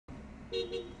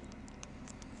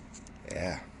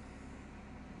Yeah.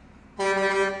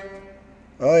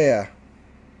 Oh yeah.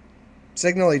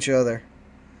 Signal each other.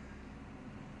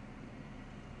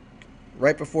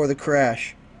 Right before the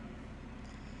crash.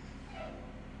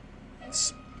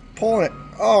 Pulling it.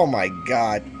 Oh my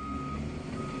god.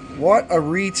 What a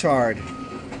retard.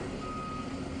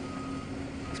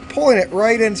 He's pulling it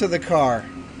right into the car.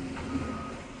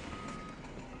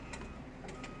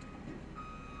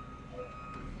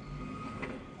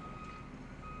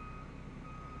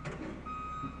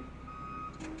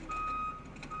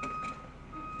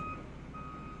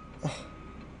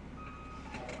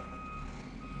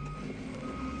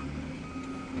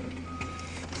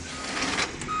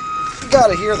 You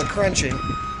gotta hear the crunching.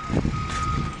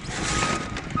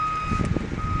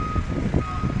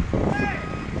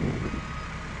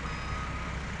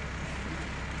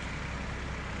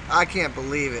 I can't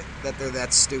believe it that they're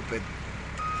that stupid.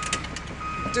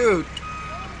 Dude,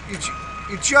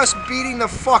 you're just beating the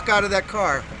fuck out of that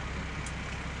car.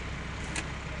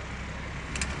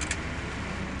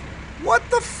 What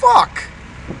the fuck?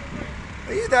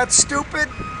 Are you that stupid?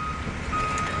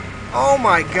 Oh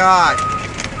my god.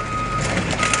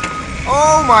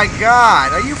 Oh my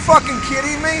god. Are you fucking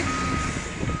kidding me?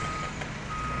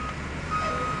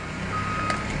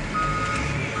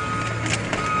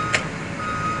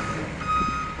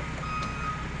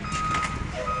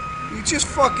 You just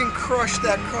fucking crushed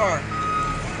that car.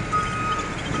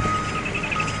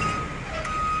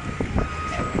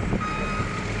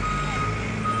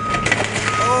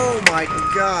 Oh my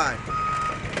god.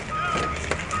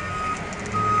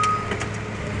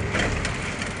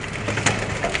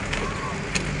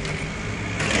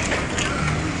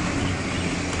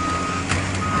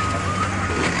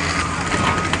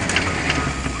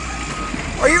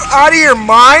 Are you out of your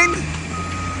mind?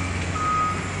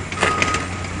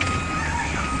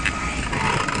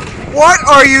 What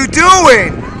are you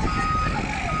doing?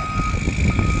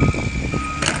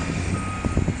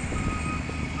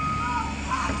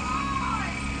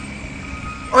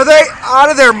 Are they out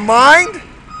of their mind?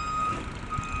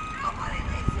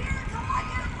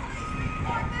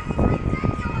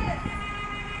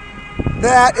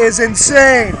 That is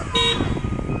insane.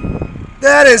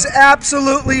 That is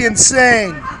absolutely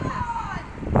insane.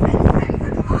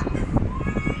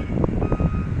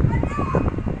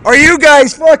 Are you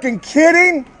guys fucking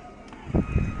kidding?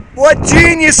 What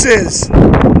geniuses?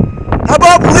 How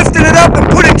about lifting it up and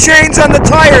putting chains on the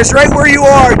tires right where you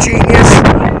are, genius?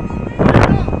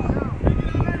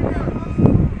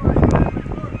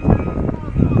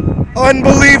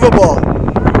 Unbelievable.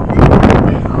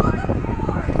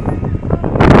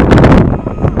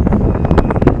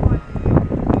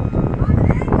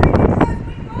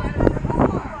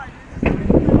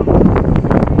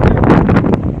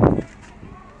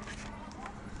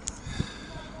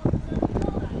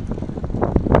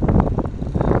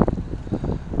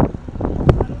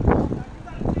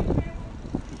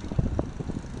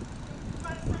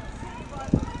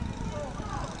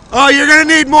 Oh, you're gonna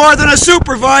need more than a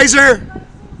supervisor.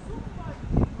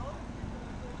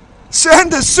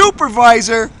 Send a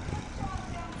supervisor.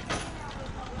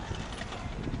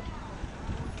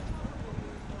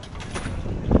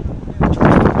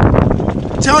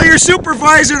 Tell your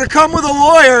supervisor to come with a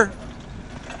lawyer.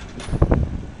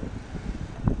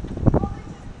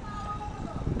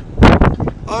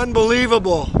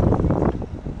 Unbelievable.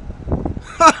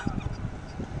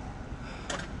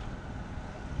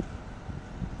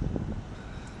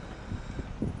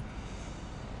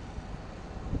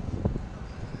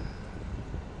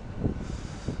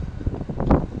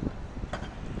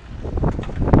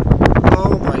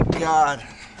 Oh my God.